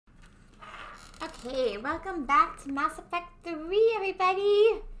Okay, welcome back to Mass Effect 3,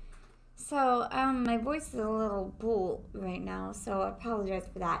 everybody! So, my voice is a little bull right now, so I apologize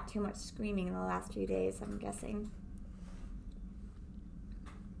for that. Too much screaming in the last few days, I'm guessing.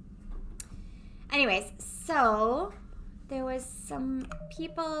 Anyways, so, there was some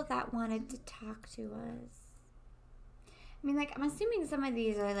people that wanted to talk to us. I mean, like, I'm assuming some of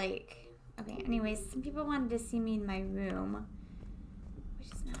these are like... Okay, anyways, some people wanted to see me in my room, which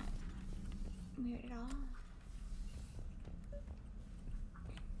is not weird at all.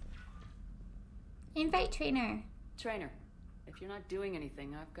 Invite trainer. Trainer, if you're not doing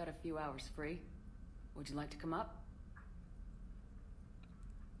anything, I've got a few hours free. Would you like to come up?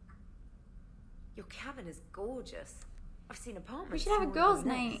 Your cabin is gorgeous. I've seen apartments. We should have a girls'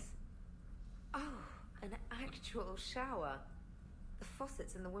 night. Oh, an actual shower. The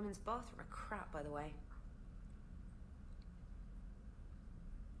faucets in the women's bathroom are crap, by the way.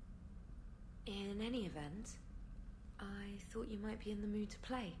 In any event, I thought you might be in the mood to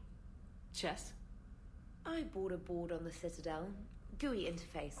play. Chess? I bought a board on the Citadel. GUI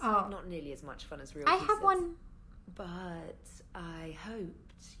interface. Oh. Not nearly as much fun as real I pieces. have one. But I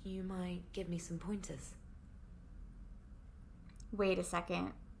hoped you might give me some pointers. Wait a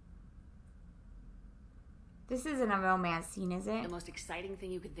second. This isn't a romance scene, is it? The most exciting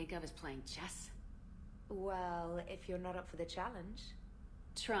thing you could think of is playing chess? Well, if you're not up for the challenge.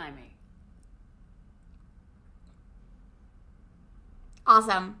 Try me.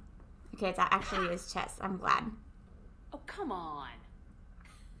 Awesome. Okay, that actually is chess. I'm glad. Oh, come on.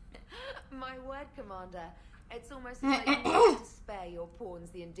 My word, Commander. It's almost as like you want to spare your pawns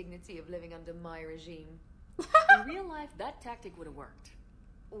the indignity of living under my regime. In real life, that tactic would have worked.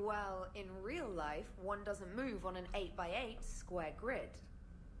 Well, in real life, one doesn't move on an 8x8 square grid.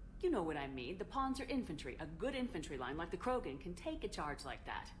 You know what I mean. The pawns are infantry. A good infantry line like the Krogan can take a charge like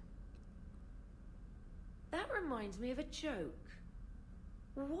that. That reminds me of a joke.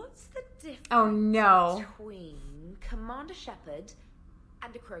 What's the difference between Commander Shepard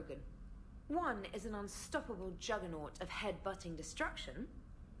and a Krogan? One is an unstoppable juggernaut of head-butting destruction.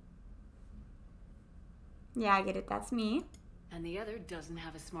 Yeah, I get it. That's me. And the other doesn't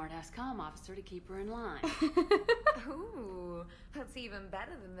have a smart-ass comm officer to keep her in line. Ooh, that's even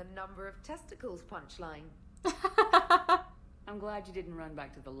better than the number of testicles punchline. I'm glad you didn't run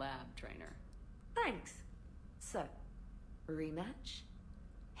back to the lab, Trainer. Thanks. So, rematch?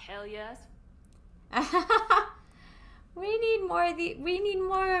 Hell yes. We need more of the. We need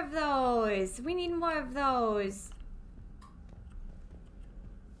more of those. We need more of those.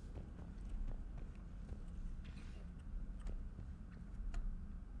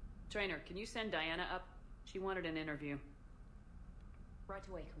 Trainer, can you send Diana up? She wanted an interview. Right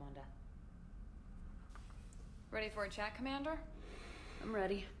away, Commander. Ready for a chat, Commander? I'm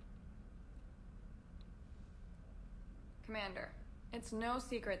ready. Commander, it's no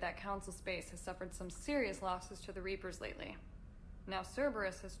secret that Council Space has suffered some serious losses to the Reapers lately. Now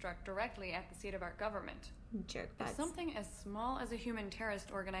Cerberus has struck directly at the seat of our government. Jerk If butts. something as small as a human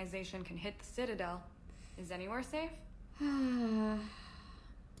terrorist organization can hit the Citadel, is anywhere safe?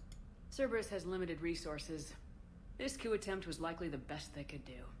 Cerberus has limited resources. This coup attempt was likely the best they could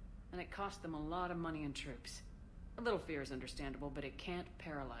do, and it cost them a lot of money and troops. A little fear is understandable, but it can't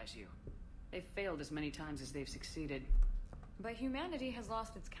paralyze you. They've failed as many times as they've succeeded. But humanity has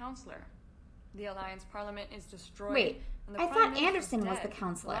lost its counselor. The Alliance Parliament is destroyed. Wait, and the I Prime thought Minister's Anderson was the dead.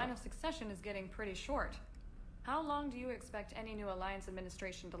 counselor. The line of succession is getting pretty short. How long do you expect any new Alliance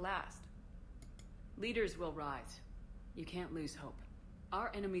administration to last? Leaders will rise. You can't lose hope. Our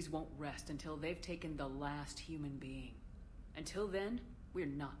enemies won't rest until they've taken the last human being. Until then, we're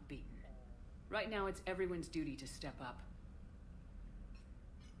not beaten. Right now, it's everyone's duty to step up.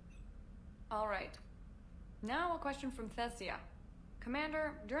 All right. Now a question from Thessia.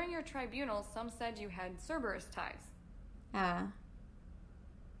 Commander, during your tribunal, some said you had Cerberus ties.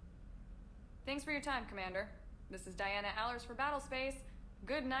 Thanks for your time, Commander. This is Diana Allers for Battlespace.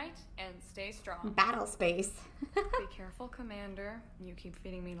 Good night, and stay strong. Battle space. Be careful, Commander. You keep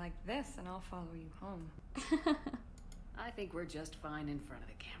feeding me like this, and I'll follow you home. I think we're just fine in front of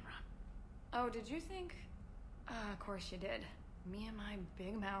the camera. Oh, did you think? Of course you did. Me and my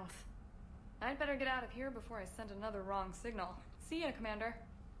big mouth. I'd better get out of here before I send another wrong signal. See ya, Commander.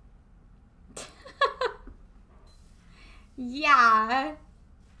 Yeah.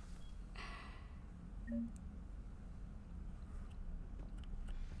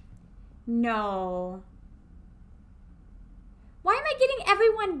 No. Why am I getting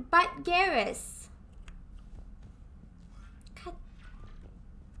everyone but Garrus? God.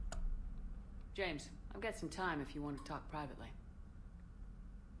 James, I've got some time if you want to talk privately.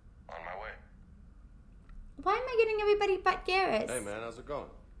 On my way. Why am I getting everybody but Garrus? Hey, man, how's it going?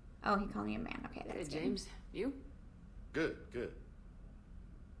 Oh, he called me a man. Okay, Hey, that's good. James. You? Good, good.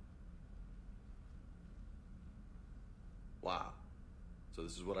 Wow. So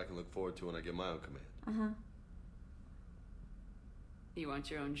this is what I can look forward to when I get my own command. Uh-huh. You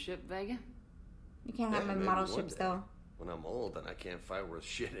want your own ship, Vega? You can't have my maybe model one ships, day. though. When I'm old and I can't fight worth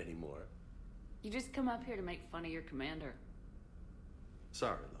shit anymore. You just come up here to make fun of your commander.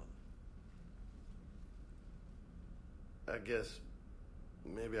 Sorry, Lola. I guess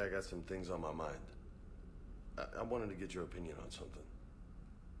maybe I got some things on my mind. I wanted to get your opinion on something.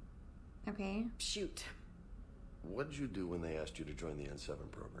 Okay. Shoot. What did you do when they asked you to join the N7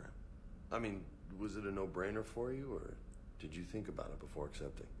 program? I mean, was it a no-brainer for you, or did you think about it before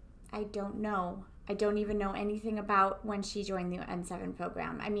accepting? I don't know. I don't even know anything about when she joined the N7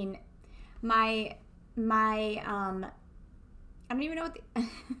 program. I mean, I don't even know what the I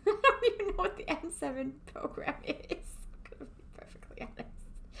don't even know what the N7 program is. I'm gonna be perfectly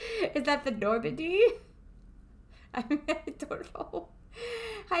honest. Is that the Normandy? I don't know.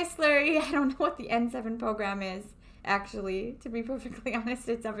 Hi, Slurry. I don't know what the N7 program is, actually. To be perfectly honest,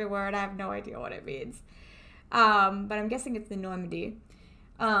 it's everywhere, and I have no idea what it means. But I'm guessing it's the Normandy.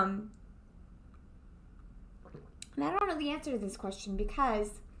 And I don't know the answer to this question because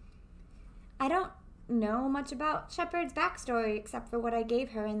I don't know much about Shepard's backstory except for what I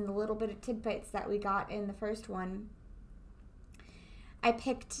gave her in the little bit of tidbits that we got in the first one. I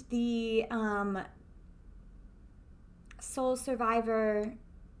picked the sole survivor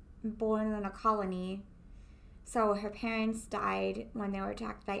born in a colony. So her parents died when they were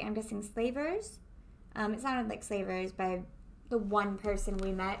attacked by, I'm guessing, slavers. It sounded like slavers by the one person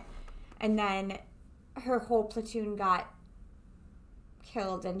we met. And then her whole platoon got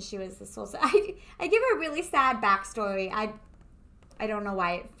killed and she was the sole. I give her a really sad backstory. I don't know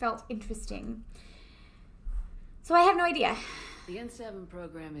why. It felt interesting. So I have no idea. The N7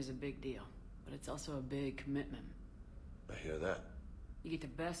 program is a big deal, but it's also a big commitment. I hear that. You get the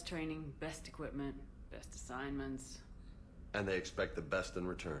best training, best equipment, best assignments. And they expect the best in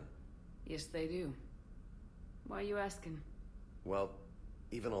return. Yes, they do. Why are you asking? Well,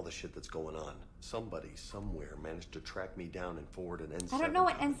 even all the shit that's going on, somebody somewhere managed to track me down and forward an N7. I don't know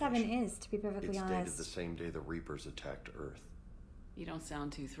what combination. N7 is, to be perfectly It's dated honest. the same day the Reapers attacked Earth. You don't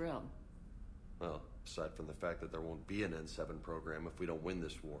sound too thrilled. Well, aside from the fact that there won't be an N7 program if we don't win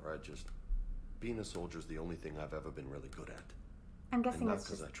this war, being a soldier's the only thing I've ever been really good at. I'm guessing And not it's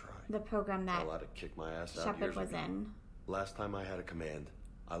just because I try. the program that I'll have to kick my ass out Shepard years was ago. in. Last time I had a command,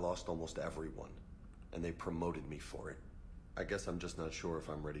 I lost almost everyone, and they promoted me for it. I guess I'm just not sure if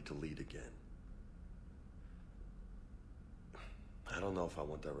I'm ready to lead again. I don't know if I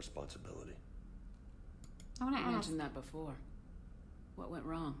want that responsibility. I want to You ask. mentioned that before. What went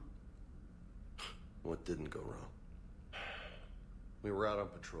wrong? What didn't go wrong? We were out on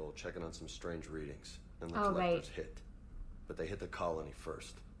patrol, checking on some strange readings, and the collectors hit. But they hit the colony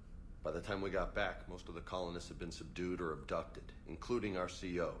first. By the time we got back, most of the colonists had been subdued or abducted, including our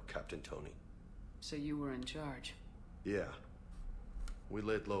CO, Captain Tony. So you were in charge. Yeah. We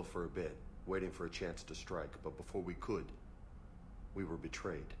laid low for a bit, waiting for a chance to strike, but before we could, we were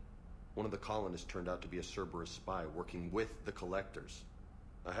betrayed. One of the colonists turned out to be a Cerberus spy working with the collectors.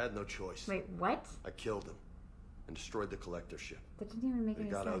 I had no choice. Wait, what? I killed him and destroyed the collector ship. That didn't even make It any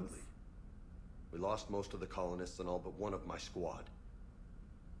got sense. ugly. We lost most of the colonists and all but one of my squad.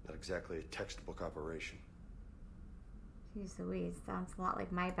 Not exactly a textbook operation. Jeez Louise, sounds a lot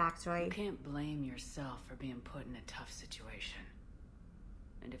like my You backstory. can't blame yourself for being put in a tough situation.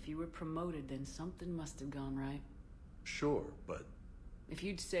 And if you were promoted, then something must have gone right. Sure, but If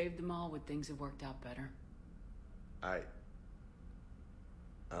you'd saved them all, would things have worked out better? I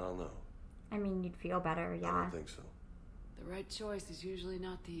don't know. I mean, you'd feel better, I yeah. don't think so. The right choice is usually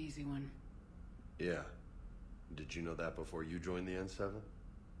not the easy one. Yeah. Did you know that before you joined the N7?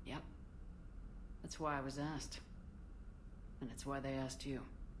 Yep. That's why I was asked. And it's why they asked you.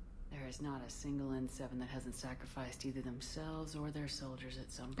 There is not a single N7 that hasn't sacrificed either themselves or their soldiers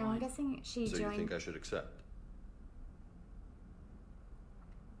at some Oh, I'm point. guessing she So you joined. think I should accept?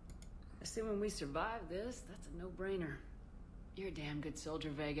 Assuming we survive this, that's a no-brainer. You're a damn good soldier,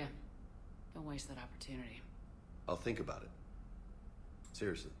 Vega. Don't waste that opportunity. I'll think about it.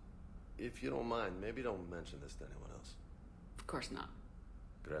 Seriously. If you don't mind, maybe don't mention this to anyone else. Of course not.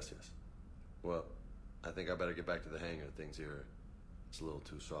 Gracias. Well, I think I better get back to the hang of things here. It's a little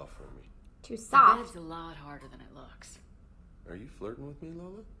too soft for me. Too The soft. bed's a lot harder than it looks. Are you flirting with me,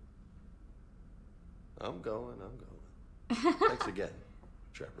 Lola? I'm going. Thanks again,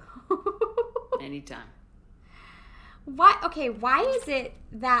 Shepard. Anytime. What? Okay, why is it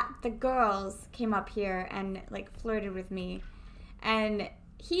that the girls came up here and like flirted with me, and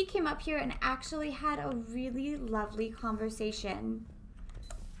he came up here and actually had a really lovely conversation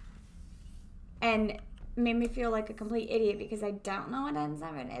and made me feel like a complete idiot because I don't know what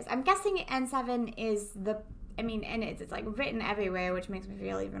N7 is. I'm guessing N7 is and it's like written everywhere, which makes me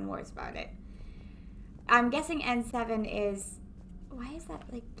feel even worse about it. I'm guessing N7 is, why is that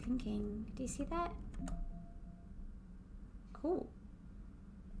like blinking? Do you see that? Oh.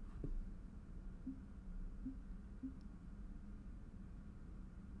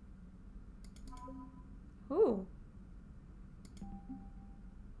 Ooh.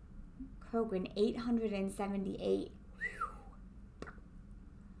 Krogan 878.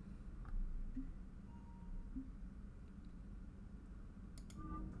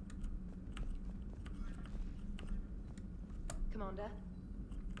 Commander.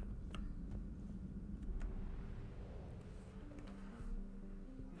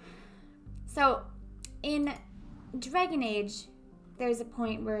 So, in Dragon Age, there's a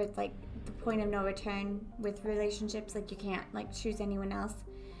point where it's like the point of no return with relationships. Like, you can't like choose anyone else.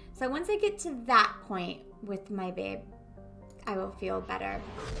 So once I get to that point with my babe, I will feel better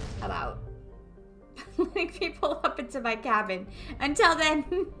about letting people up into my cabin. Until then,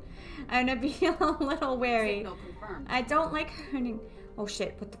 I'm gonna be a little wary. I don't like hurting. Oh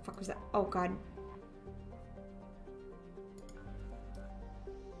shit, what the fuck was that? Oh god.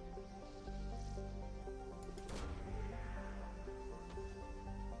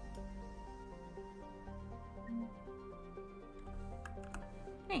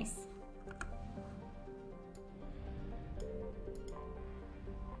 Nice.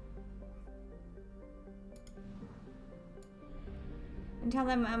 And tell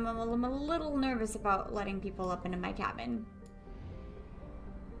them I'm a little nervous about letting people up into my cabin.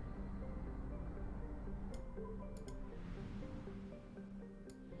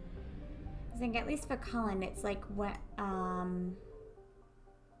 I think at least for Colin, it's like what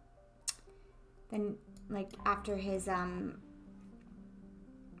then like after his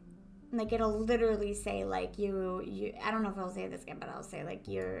like it'll literally say like you I don't know if I'll say this again, but I'll say like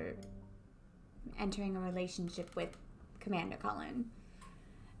you're entering a relationship with Commander Cullen,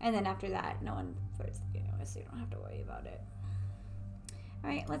 and then after that no one first, you know, so you don't have to worry about it. All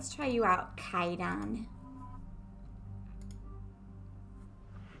right, let's try you out, Kaidan.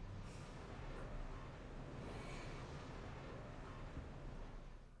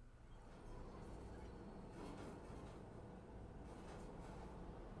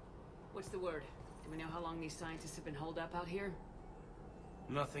 What's the word? Do we know how long these scientists have been holed up out here?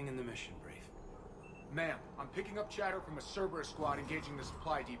 Nothing in the mission brief. Ma'am, I'm picking up chatter from a Cerberus squad engaging the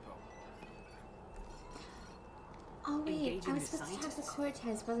supply depot. Oh wait, Engaging I was the supposed to have the scientists?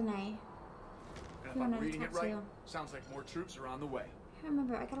 Cortez, wasn't I? And if Who I'm wanted to reading it talk right, to? sounds like more troops are on the way. I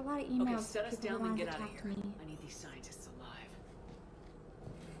remember, I got a lot of emails Okay, set us from people down who and wanted get to out of talk here. to me. I need these scientists alive.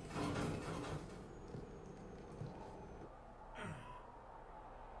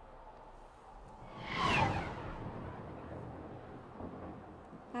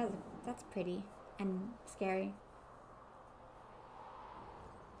 That's pretty and scary.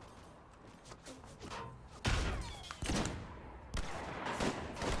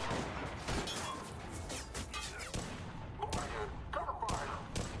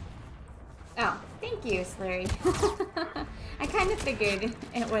 Oh, thank you, Slurry. I kind of figured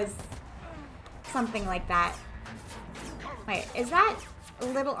it was something like that. Wait, is that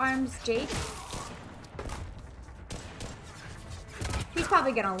Little Arms Jake? He's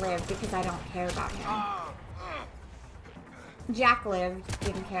probably gonna live because I don't care about him. Jack lived,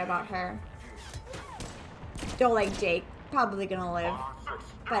 didn't care about her. Don't like Jake, probably gonna live.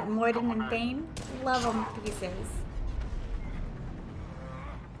 But Morden and Thane, love them to pieces.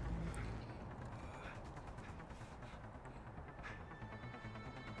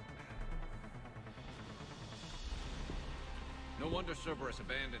 No wonder Cerberus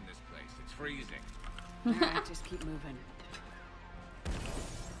abandoned this place. It's freezing. Alright, just keep moving.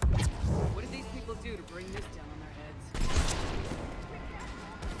 What did these people do to bring this down on their heads?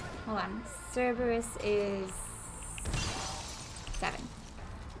 Hold on. Cerberus is 7.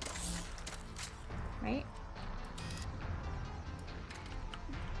 Right?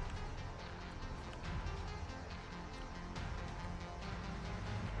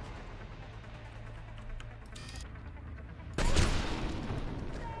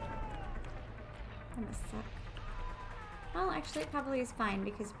 That must suck. Well, actually, it probably is fine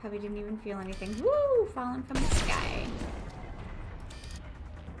because it probably didn't even feel anything. Woo! Falling from the sky.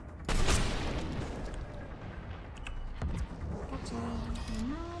 Gotcha.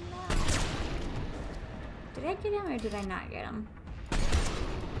 Did I get him or did I not get him?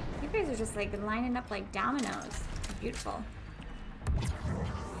 You guys are just like lining up like dominoes. Beautiful.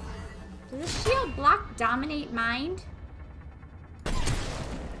 Does this shield block dominate mind?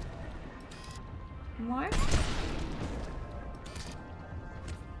 More?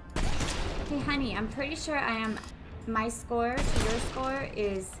 Hey honey, I'm pretty sure I am, my score to your score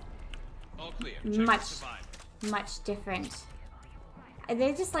is All clear. much different.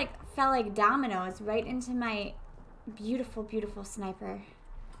 They just like fell like dominoes right into my beautiful, beautiful sniper.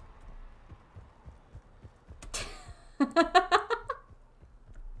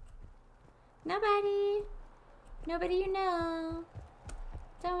 Nobody you know.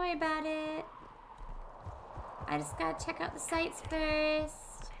 Don't worry about it. I just gotta check out the sights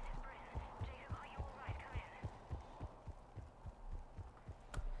first.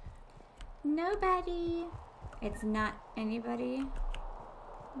 Nobody. It's not anybody.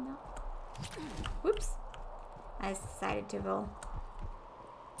 No. Whoops. I just decided to roll.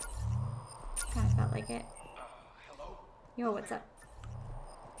 Kind of felt like it. Hello? Yo, what's up?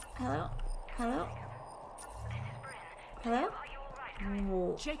 Hello? Hello? Hello?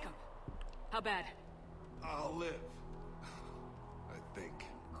 Whoa. Jacob, how bad? I'll live. I think.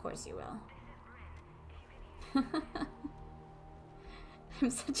 Of course you will. I'm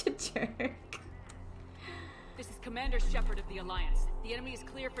such a jerk. This is Commander Shepard of the Alliance. The enemy is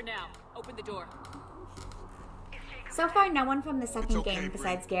clear for now. Open the door. So far, no one from the second okay, game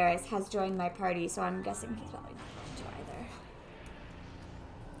besides Garrus has joined my party, so I'm guessing he's probably not going to either.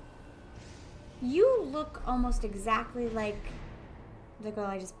 You look almost exactly like the girl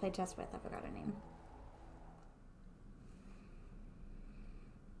I just played chess with. I forgot her name.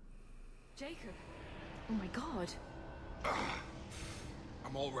 Jacob. Oh my god.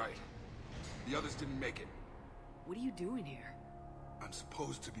 I'm all right. The others didn't make it. What are you doing here? I'm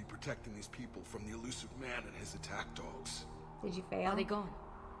supposed to be protecting these people from the elusive man and his attack dogs. Did you fail? Are they gone?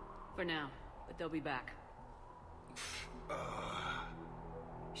 For now, but they'll be back.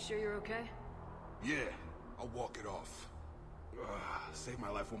 Sure you're okay? Yeah, I'll walk it off. Save my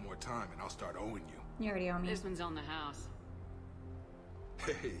life one more time and I'll start owing you. You already owe me. This one's on the house.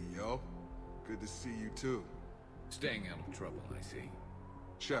 Hey, yo. Good to see you too. Staying out of trouble, I see.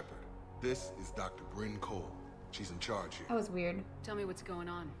 Shepard, this is Dr. Bryn Cole. She's in charge here. That was weird. Tell me what's going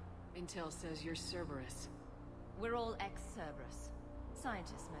on. Intel says you're Cerberus. We're all ex-Cerberus.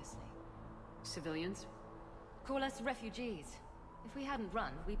 Scientists, mostly. Civilians? Call us refugees. If we hadn't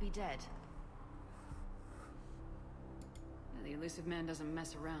run, we'd be dead. The elusive man doesn't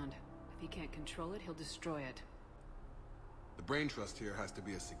mess around. If he can't control it, he'll destroy it. The brain trust here has to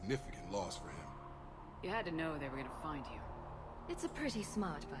be a significant loss for him. You had to know they were gonna find you. It's a pretty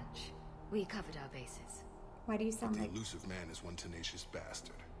smart bunch. We covered our bases. Why do you sound The like... elusive man is one tenacious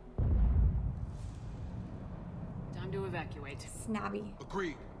bastard. Time to evacuate. Snobby.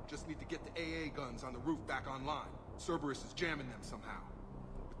 Agreed. Just need to get the AA guns on the roof back online. Cerberus is jamming them somehow.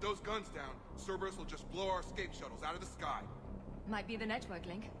 With those guns down, Cerberus will just blow our escape shuttles out of the sky. Might be the network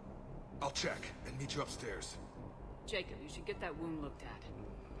link. I'll check and meet you upstairs. Jacob, you should get that wound looked at.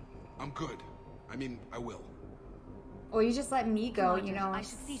 I'm good. I mean, I will. Or you just let me go, Commander, you know, I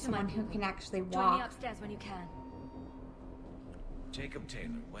should see to someone my who people. can actually Join me walk. upstairs when you can. Jacob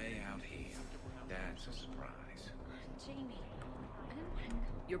Taylor, way out here. That's a surprise. Jamie, I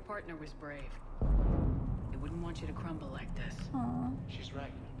don't... Your partner was brave. They wouldn't want you to crumble like this. Aw. She's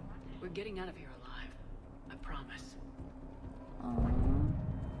right. We're getting out of here alive. I promise. Aw.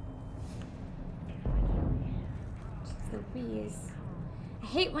 Jeez Louise. I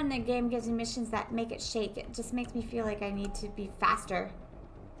hate when the game gives me missions that make it shake. It just makes me feel like I need to be faster.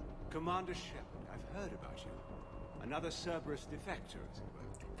 Commander Shepard, I've heard about you. Another Cerberus defector, as it were.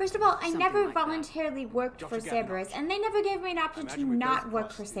 First of all, I Something never like that. voluntarily worked Dr. for Cerberus, Gavin, and they never gave me an option to imagine we not both work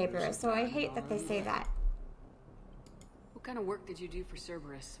crossed for the Cerberus, elusive so I line hate on that our they own say way. that. What kind of work did you do for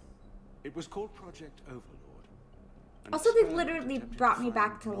Cerberus? It was called Project Overlord. An Also, they experiment literally attempted to brought me find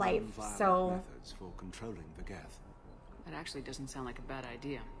back to life, non-violent so... methods for controlling the Geth. That actually doesn't sound like a bad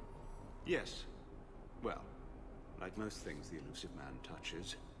idea. Yes. Well, like most things the elusive man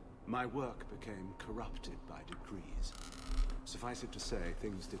touches, my work became corrupted by degrees. Suffice it to say,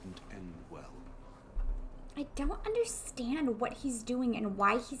 things didn't end well. I don't understand what he's doing and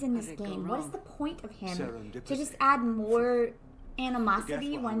why he's in this How did it go game. What is wrong? the point of him? Serendipity. To just add more animosity The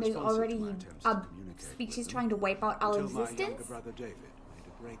Geth were when there's unresponsive to already my attempts a to communicate species with them trying to wipe out all until my younger existence? brother David made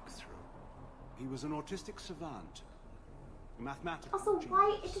a breakthrough. He was an autistic savant. A mathematical Also, genius.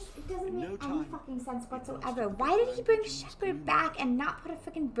 why it doesn't In make no any time, fucking sense he whatsoever. mastered Why did he bring languages, Shepard back and not put a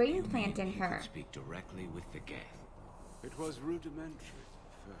freaking brain plant in You her? could speak directly with the Geth. It was rudimentary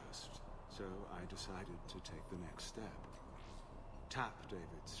at first. So I decided to take the next step. Tap David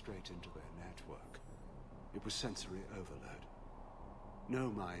straight into their network. It was sensory overload. No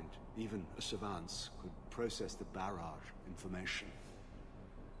mind, even a savant's, could process the barrage of information.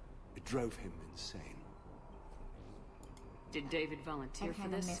 It drove him insane. Did David volunteer for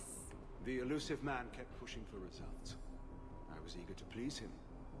this? The elusive man kept pushing for results. I was eager to please him.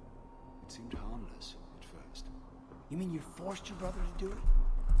 It seemed harmless at first. You mean you forced your brother to do it?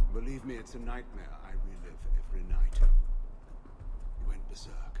 Believe me, it's a nightmare I relive every night. He went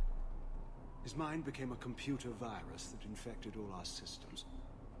berserk. His mind became a computer virus that infected all our systems.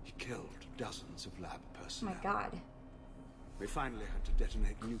 He killed dozens of lab personnel. Oh my god. We finally had to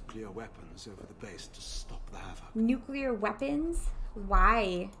detonate nuclear weapons over the base to stop the havoc. Nuclear weapons?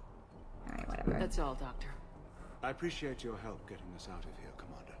 Why? Alright, whatever. That's all, Doctor. I appreciate your help getting us out of here,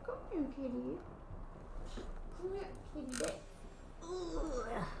 Commander. Come here, kitty. Come here, kitty.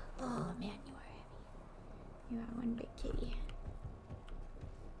 Oh, man, you are heavy. You are one big kitty.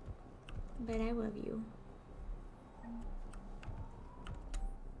 But I love you.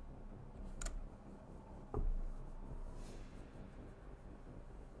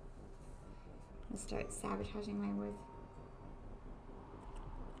 I'll start sabotaging my words.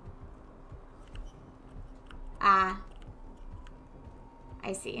 Ah.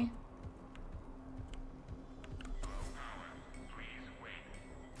 I see.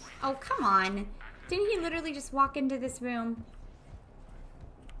 Oh, come on. Didn't he literally just walk into this room?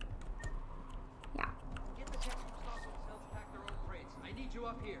 Yeah. Get the check from Stockholm cells to pack their own crates. I need you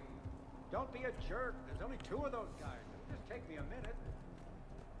up here. Don't be a jerk. There's only 2 of those guys. It'll just take me a minute.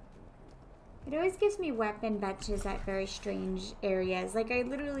 It always gives me weapon benches at very strange areas. Like, I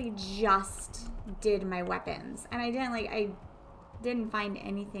literally just did my weapons. And I didn't find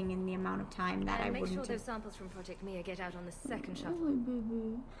anything in the amount of time that I wouldn't make sure those samples from Project Mia get out on the second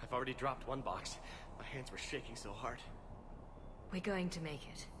shuttle. I've already dropped 1 box. My hands were shaking so hard. We're going to make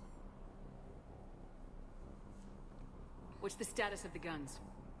it. What's the status of the guns?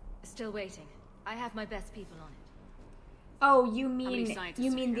 Still waiting. I have my best people on it. Oh, you mean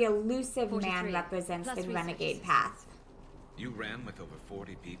the elusive 43, man represents the plus renegade resources. path. You ran with over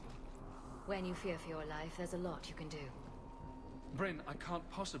 40 people. When you fear for your life, there's a lot you can do. Bryn, I can't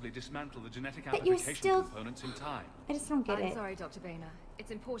possibly dismantle the genetic But you're amplification still- components in time. I just don't get I'm it. sorry, Dr. Boehner.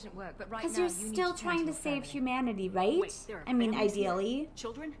 It's important work, but right now Because you're you need still to trying to tend save your family. humanity, right? Wait, there are I mean, families here? ideally.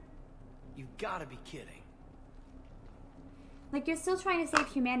 Children? You gotta be kidding. Like, you're still trying to save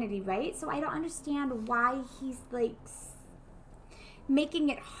humanity, right? So I don't understand why he's, like, making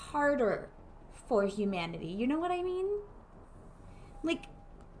it harder for humanity. You know what I mean? Like,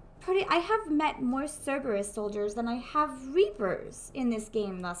 I have met more Cerberus soldiers than I have Reapers in this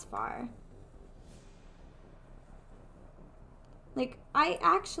game thus far. Like, I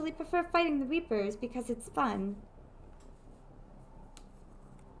actually prefer fighting the Reapers because it's fun.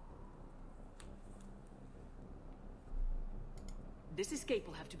 This escape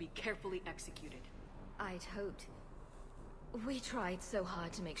will have to be carefully executed. I'd hoped. We tried so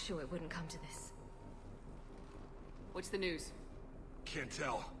hard to make sure it wouldn't come to this. What's the news? Can't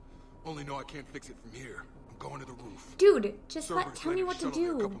tell. Only know I can't fix it from here. I'm going to the roof. Dude, just Cerberus tell me landed what a to shuttle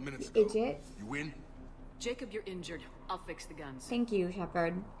there do, a couple minutes you ago. idiot. You win? Jacob, you're injured. I'll fix the guns. Thank you,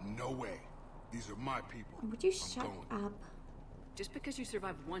 Shepard. No way. These are my people. Would you I'm shut going. up? Just because you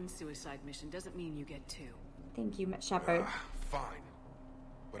survived 1 suicide mission doesn't mean you get 2. Thank you, Shepard. Fine.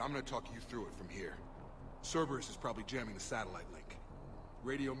 But I'm gonna talk you through it from here. Cerberus is probably jamming the satellite link.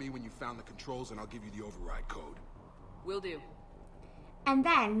 Radio me when you found the controls and I'll give you the override code. Will do. And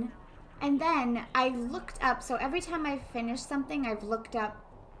then I looked up, so every time I finish something, I've looked up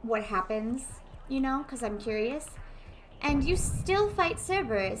what happens, you know, because I'm curious. And you still fight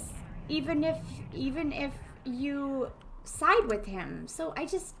Cerberus, even if you side with him. So I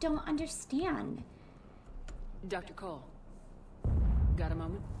just don't understand. Dr. Cole, got a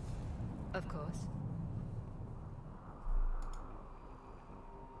moment? Of course.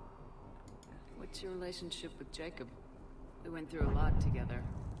 What's your relationship with Jacob? We went through a lot together.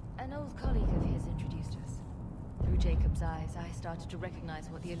 An old colleague of his introduced us. Through Jacob's eyes, I started to recognize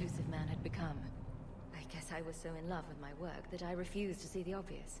what the elusive man had become. I guess I was so in love with my work that I refused to see the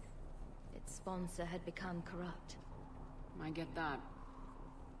obvious. Its sponsor had become corrupt. I get that.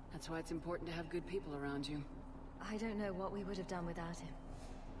 That's why it's important to have good people around you. I don't know what we would have done without him.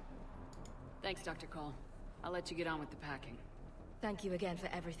 Thanks, Dr. Cole. I'll let you get on with the packing. Thank you again for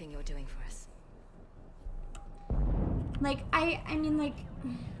everything you're doing for us. Like, I mean, like,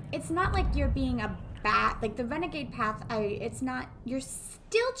 it's not like you're being a like, the Renegade Path, it's not, you're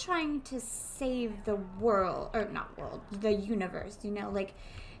still trying to save the world, or not world, the universe, you know, like,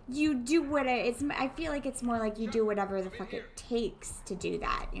 you do what I feel like it's more like you do whatever the fuck it takes to do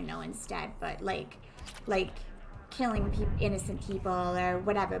that, you know, instead. But like killing innocent people or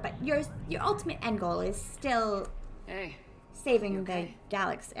whatever. But your ultimate end goal is still saving the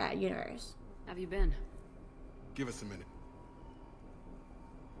galaxy universe. Have you been? Give us a minute.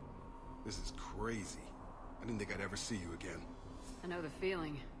 This is crazy. I didn't think I'd ever see you again. I know the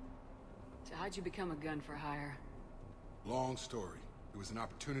feeling. So how'd you become a gun for hire? Long story. It was an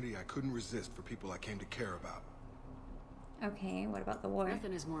opportunity I couldn't resist for people I came to care about. Okay, what about the war?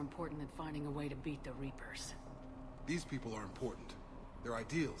 Nothing is more important than finding a way to beat the Reapers. These people are important. Their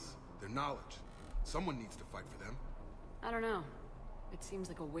ideals, their knowledge. Someone needs to fight for them. I don't know. It seems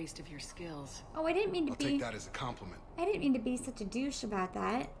like a waste of your skills. Oh, I didn't mean to I'll take that as a compliment. I didn't mean to be such a douche about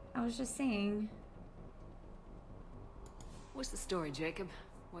that. I was just saying. What's the story, Jacob?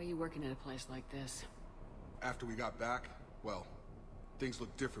 Why are you working at a place like this? After we got back, well, things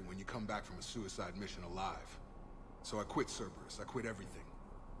look different when you come back from a suicide mission alive. So I quit Cerberus. I quit everything.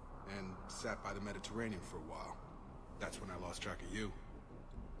 And sat by the Mediterranean for a while. That's when I lost track of you.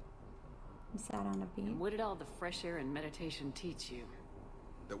 You sat on a beach. And what did all the fresh air and meditation teach you?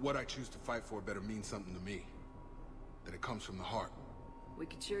 That what I choose to fight for better mean something to me. That it comes from the heart. We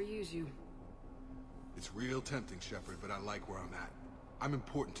could sure use you. It's real tempting, Shepard, but I like where I'm at. I'm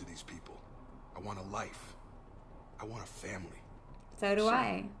important to these people. I want a life. I want a family. So do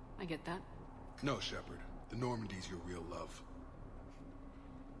I. I get that. No, Shepard. The Normandy's your real love.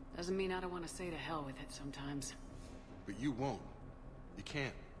 Doesn't mean I don't want to say to hell with it sometimes. But you won't. You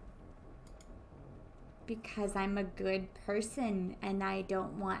can't. Because I'm a good person and I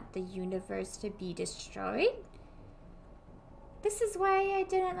don't want the universe to be destroyed? This is why I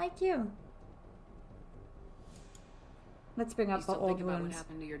didn't like you. Let's bring up the old think about wounds. What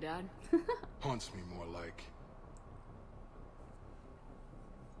happened to your dad? Haunts me more like.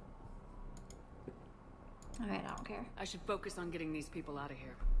 Alright, I don't care. I should focus on getting these people out of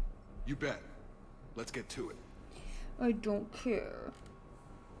here. You bet. Let's get to it. I don't care.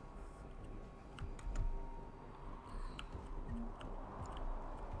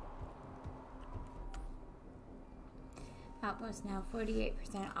 Outpost now 48%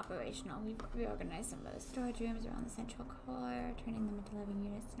 operational. We've reorganized some of the storage rooms around the central core, turning them into living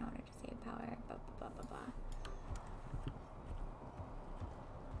units in order to save power. Blah, blah, blah, blah, blah.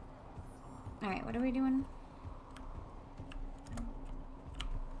 Alright, what are we doing?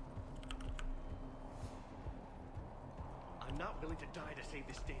 I'm not willing to die to save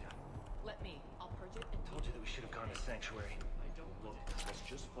this data. Let me. I'll purge it and Told you that we should have gone to Sanctuary. I don't look. Let's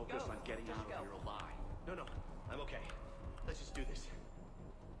just focus on getting out of here alive. No, I'm okay. Let's just do this.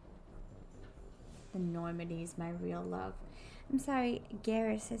 The Normandy's my real love. I'm sorry,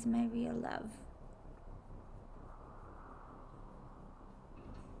 Garrus is my real love.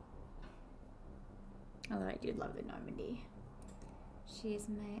 Although I do love the Normandy. She's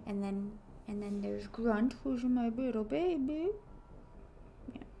my and then there's Grunt, who's my little baby.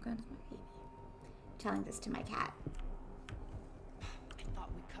 Yeah, Grunt's my baby. I'm telling this to my cat. I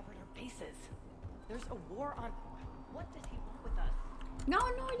thought we covered our bases. There's a war on. What does he want with us? No,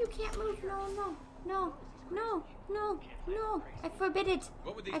 you can't move. No. I forbid it.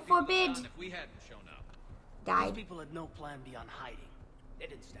 What would these I people forbid. have done if we hadn't shown up? Died. These people had no plan beyond hiding. They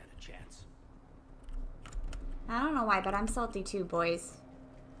didn't stand a chance. I don't know why, but I'm salty too, boys.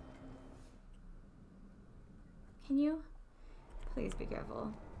 Can you? Please be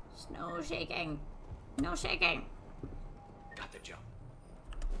careful. No shaking. No shaking. Got the jump.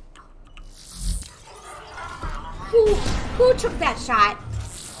 Who took that shot?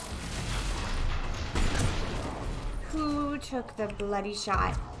 Who took the bloody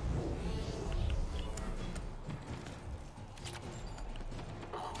shot?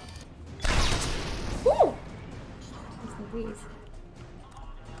 Woo! Louise.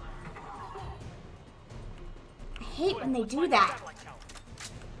 I hate when they do that.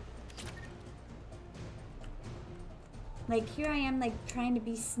 Like, here I am, like, trying to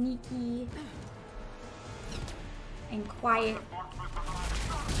be sneaky and quiet.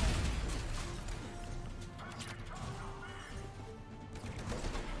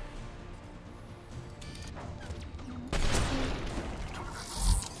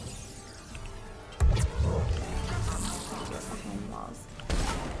 Behind walls.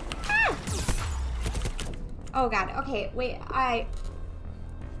 Ah! Oh god, okay, wait, I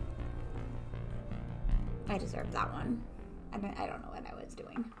deserved that one. I don't know what I was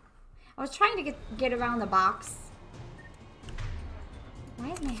doing. I was trying to get around the box. Why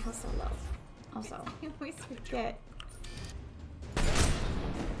is my health so low? Also, I always forget.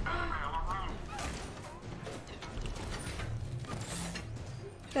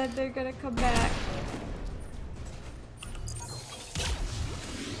 that they're gonna come back.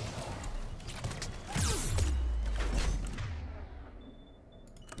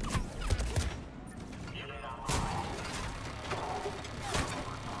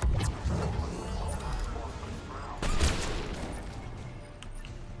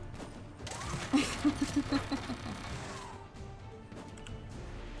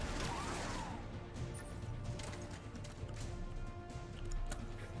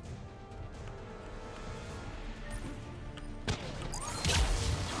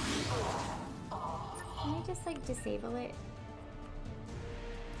 Just like disable it.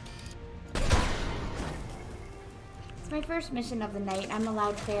 It's my first mission of the night. I'm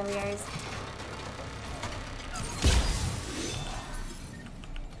allowed failures.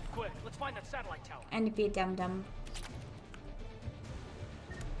 Quick, let's find that satellite tower. And to be a dum-dum.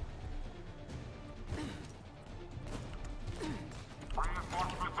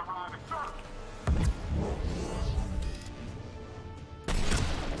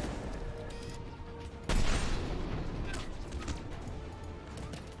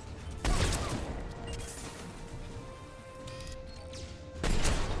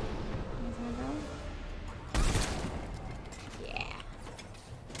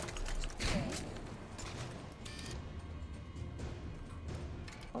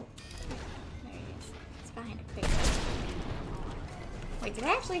 Wait, did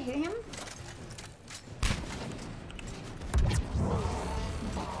I actually hit him?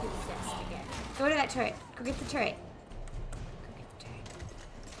 Go to that turret. Go get the turret. Go get the turret.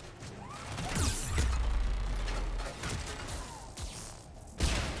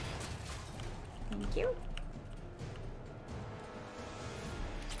 Thank you.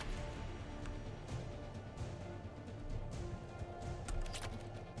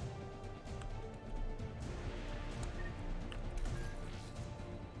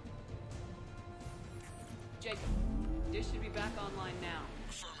 Jacob, dish should be back online now.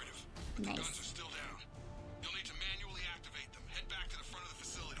 Affirmative. Nice. The guns are still down. You'll need to manually activate them. Head back to the front of the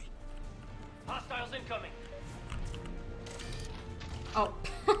facility. Hostiles incoming. Oh.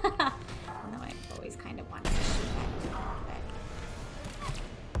 No, I've always kind of wanted to shoot that.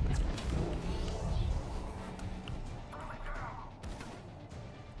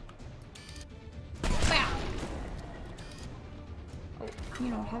 Wow. Oh,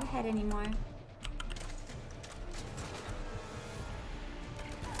 you don't have a head anymore.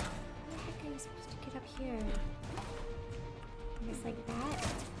 Here. I guess like that.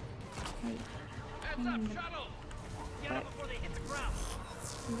 Heads up, shuttle! Get up before they hit the ground.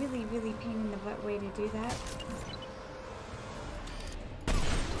 Really, really pain in the butt way to do that.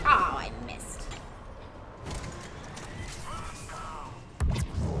 Oh, I missed.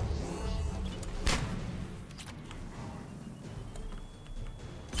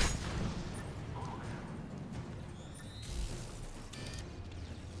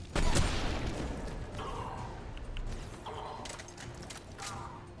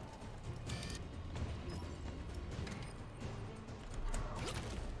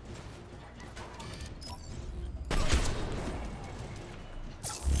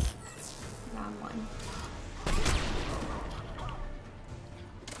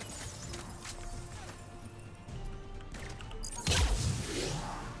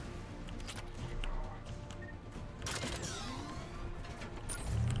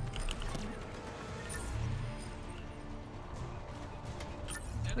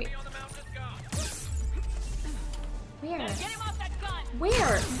 Wait. Where? Get him off that gun.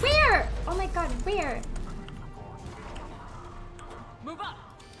 Where? Where? Oh my god, where? Move up.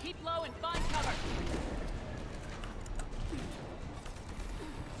 Keep low and find cover.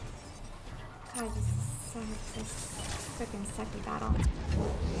 God, this freaking sucky battle.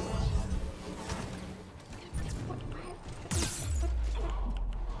 What?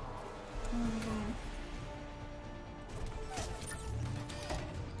 Oh my god.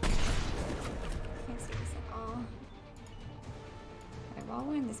 Can't see this at all. Okay, while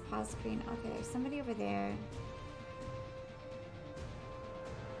we're in this pause screen, okay, there's somebody over there.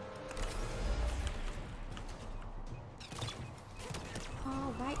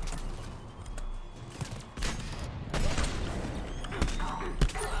 All right.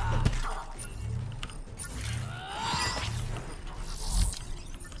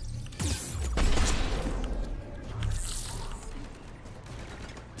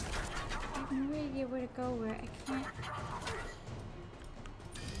 Where to go where I can't.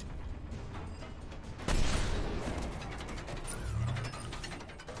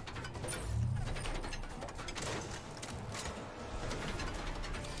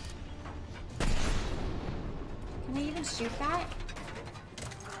 Can I even shoot that?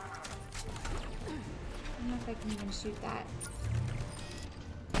 if I can even shoot that.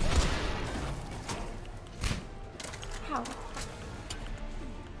 How?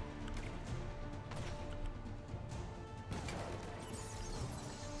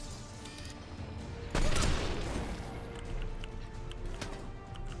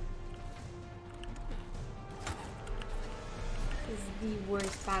 This is the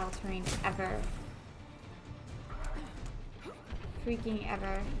worst battle terrain ever. Freaking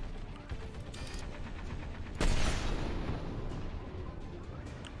ever.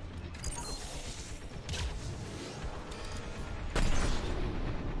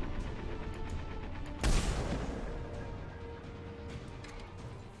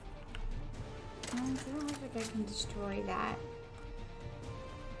 It doesn't look like I can destroy that.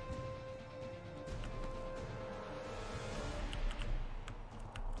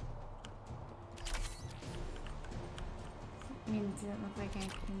 I mean, it doesn't look like I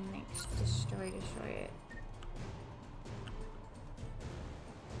can like destroy it.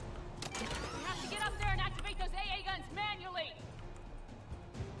 We have to get up there and activate those AA guns manually.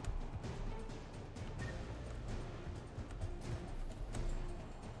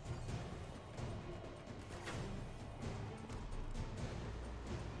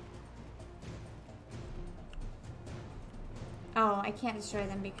 Oh, I can't destroy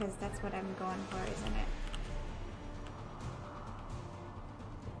them because that's what I'm going for, isn't it?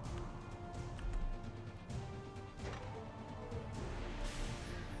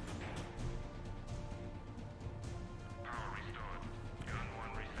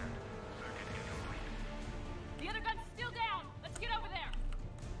 The other gun's still down. Let's get over there.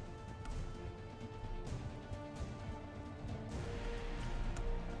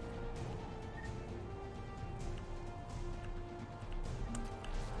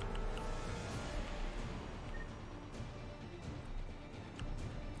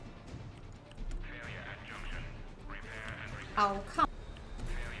 Oh, come.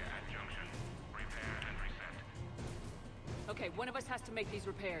 Okay, one of us has to make these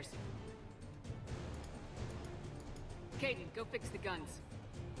repairs. Caden, go fix the guns.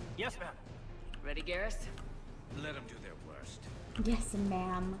 Yes, ma'am. Ready, Garrus? Let them do their worst. Yes,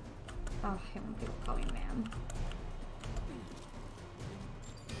 ma'am. Oh, I hate when people call me ma'am.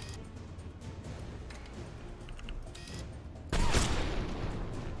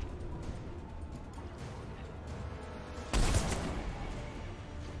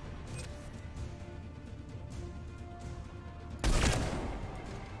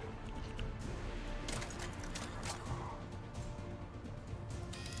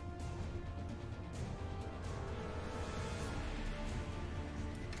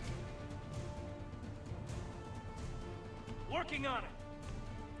 Working on it.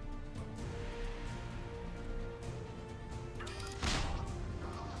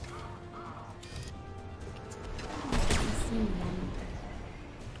 I've seen them.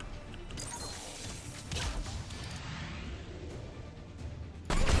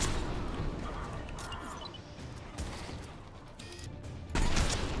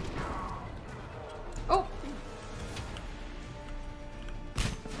 Oh!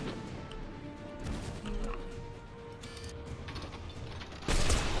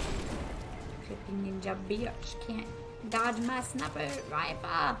 Ninja bitch can't dodge my sniper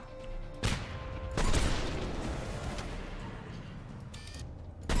rifle.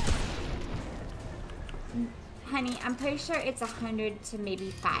 Honey, I'm pretty sure it's 100 to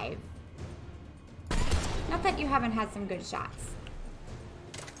maybe 5. Not that you haven't had some good shots.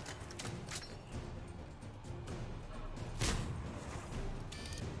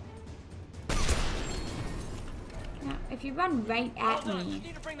 Now, if you run right at me...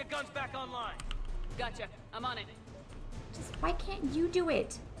 Need to bring the guns back online. Gotcha. I'm on it. Just why can't you do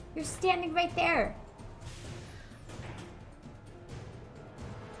it? You're standing right there.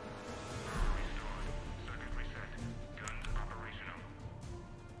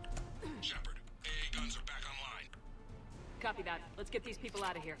 Shepard, AA guns are back online. Copy that. Let's get these people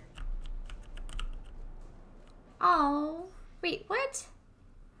out of here. Oh, wait, what?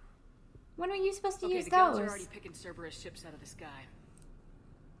 When were you supposed to use the those? guns are already picking Cerberus ships out of the sky.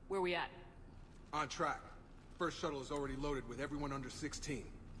 Where we at? On track. First shuttle is already loaded with everyone under 16.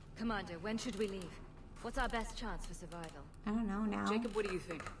 Commander, when should we leave? What's our best chance for survival? I don't know now. Jacob, what do you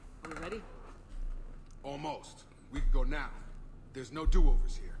think? Are we ready? Almost. We could go now. There's no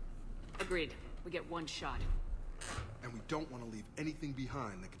do-overs here. Agreed. We get one shot. And we don't want to leave anything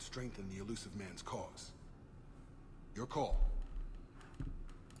behind that could strengthen the elusive man's cause. Your call.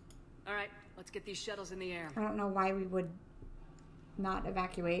 All right, let's get these shuttles in the air. I don't know why we would not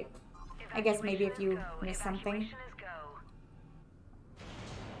evacuate. I guess maybe if you miss something.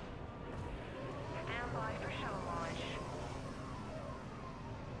 Stand by for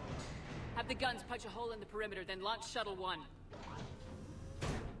Have the guns punch a hole in the perimeter, then launch Shuttle 1.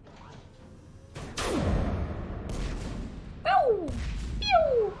 Pew!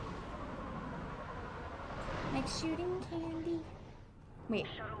 Pew! Like shooting candy. Wait.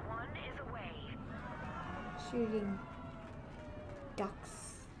 Shuttle 1 is away. Shooting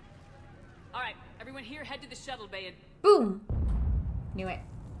ducks. Alright, everyone here head to the shuttle bay and... Boom! Knew it.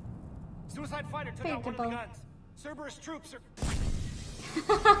 Suicide fighter took out one of the guns. Cerberus troops are...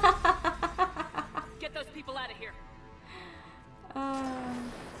 Get those people out of here.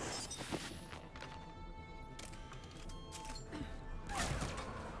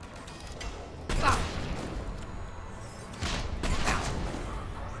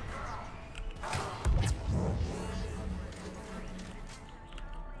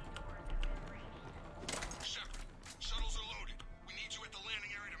 Shuttles are loaded. We need you at the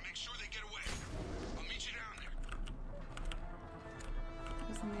landing area to make sure they get away. I'll meet you down there.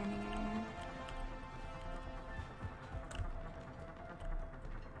 There's a landing area.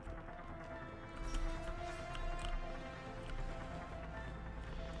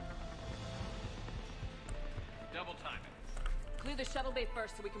 Double time it. Clear the shuttle bay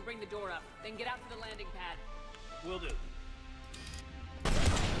first so we can bring the door up. Then get out to the landing pad. Will do.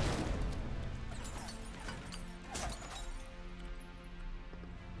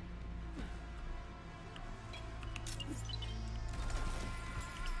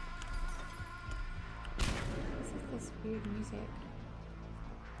 This weird music.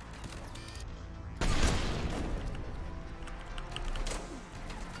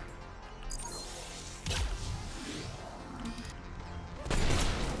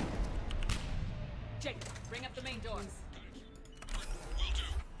 Jake, bring up the main door.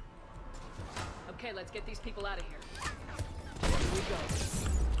 Okay, let's get these people out of here. Here we go.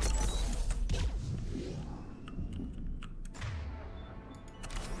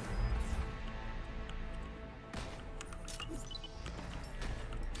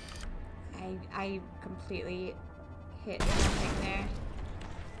 I completely hit something there.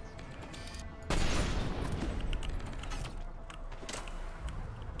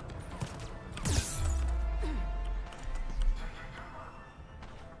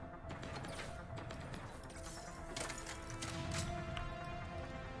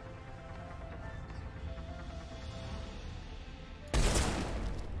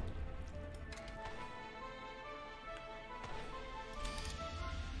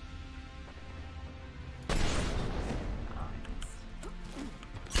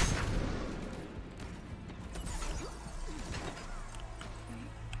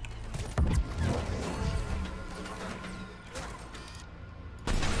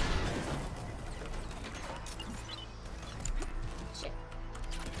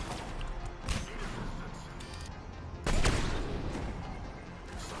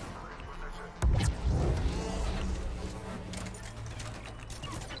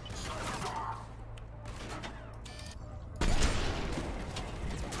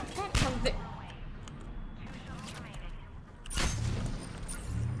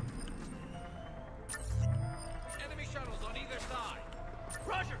 Enemy shuttles on either side.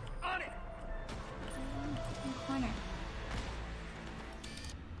 Roger, on it. Corner.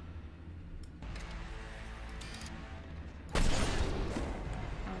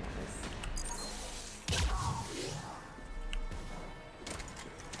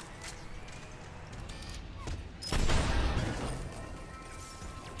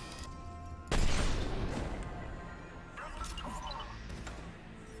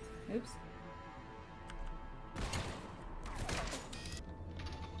 Oops.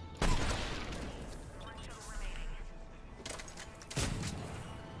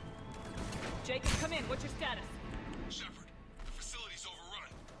 Jacob, come in. What's your status? Shepard, the facility's overrun.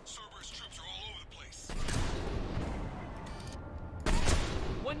 Cerberus troops are all over the place.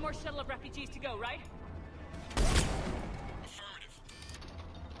 One more shuttle of refugees to go, right? Affirmative.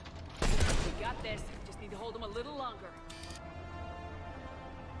 We got this. Just need to hold them a little longer.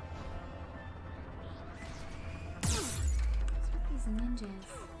 These ninjas.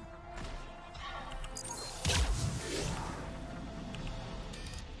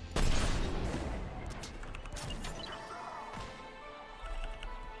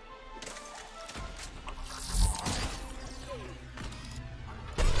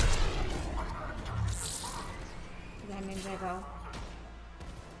 Where did that ninja go?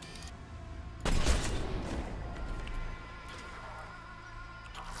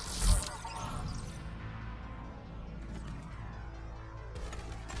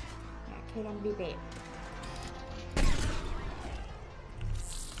 Okay, don't be bait.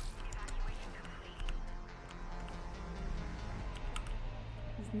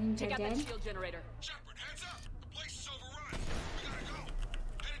 These Ninja Take out did. that shield generator. Shepard, heads up! The place is overrun. We gotta go.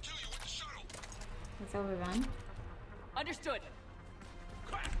 Headed to you with the shuttle. It's overrun. Understood.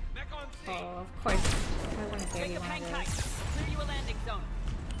 Crack! Mech on scene! Oh, of course. I want to give you Jacob, one hang of tight. those. Clear you a landing zone.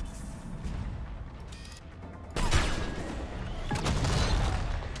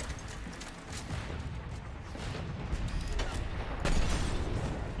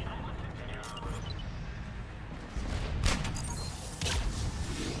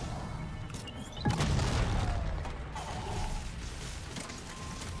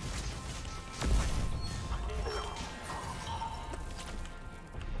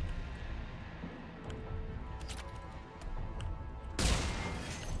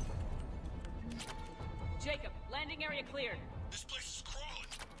 Jacob, landing area cleared. This place is crawling.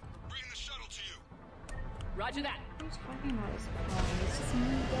 Bringing the shuttle to you. Roger that. What are you talking about? It's crawling. It's just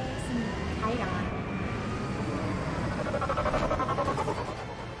me, Dex, and Kite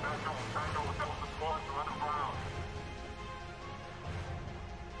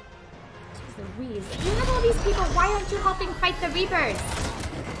Jeez Louise. If you have all these people, why aren't you helping fight the Reapers?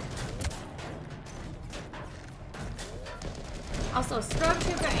 Also,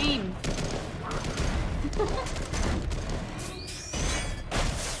 Stormtrooper aim.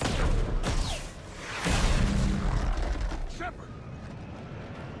 Shepard!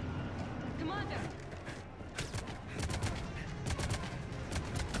 Commander!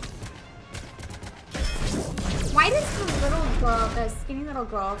 Why does the little girl, the skinny little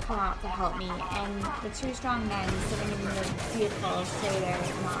girl, come out to help me, and the two strong men sitting in the vehicle say they're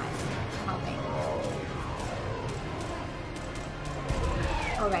not helping?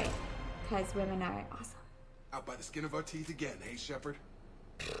 Oh, right. Because women are awesome. Out by the skin of our teeth again, hey, Shepard?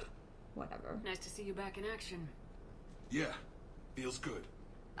 Whatever. Nice to see you back in action. Yeah, feels good.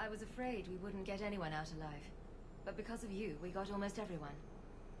 I was afraid we wouldn't get anyone out alive. But because of you, we got almost everyone.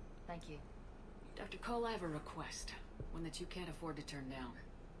 Thank you. Dr. Cole, I have a request. One that you can't afford to turn down.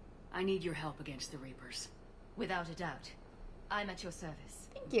 I need your help against the Reapers. Without a doubt. I'm at your service.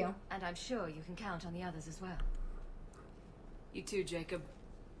 Thank you. And I'm sure you can count on the others as well. You too, Jacob.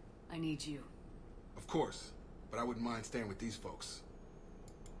 I need you. Of course, but I wouldn't mind staying with these folks.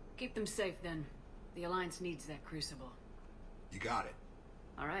 Keep them safe, then. The Alliance needs that crucible. You got it.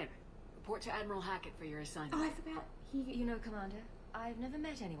 All right. Report to Admiral Hackett for your assignment. Oh, I forgot. You know, Commander, I've never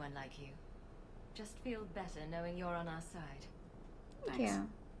met anyone like you. Just feel better knowing you're on our side. Thank you.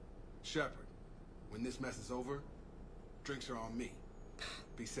 Shepard, when this mess is over, drinks are on me.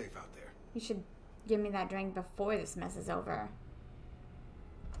 Be safe out there. You should give me that drink before this mess is over.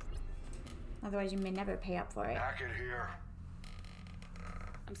 Otherwise, you may never pay up for it. Hackett here.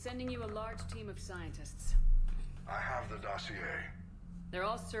 I'm sending you a large team of scientists. I have the dossier. They're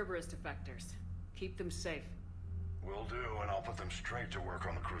all Cerberus defectors. Keep them safe. Will do, and I'll put them straight to work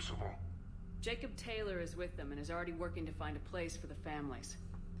on the Crucible. Jacob Taylor is with them and is already working to find a place for the families.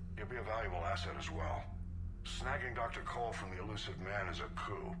 He'll be a valuable asset as well. Snagging Dr. Cole from the elusive man is a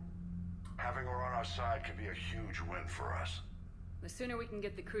coup. Having her on our side could be a huge win for us. The sooner we can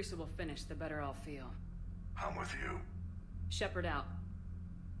get the Crucible finished, the better I'll feel. I'm with you. Shepard out.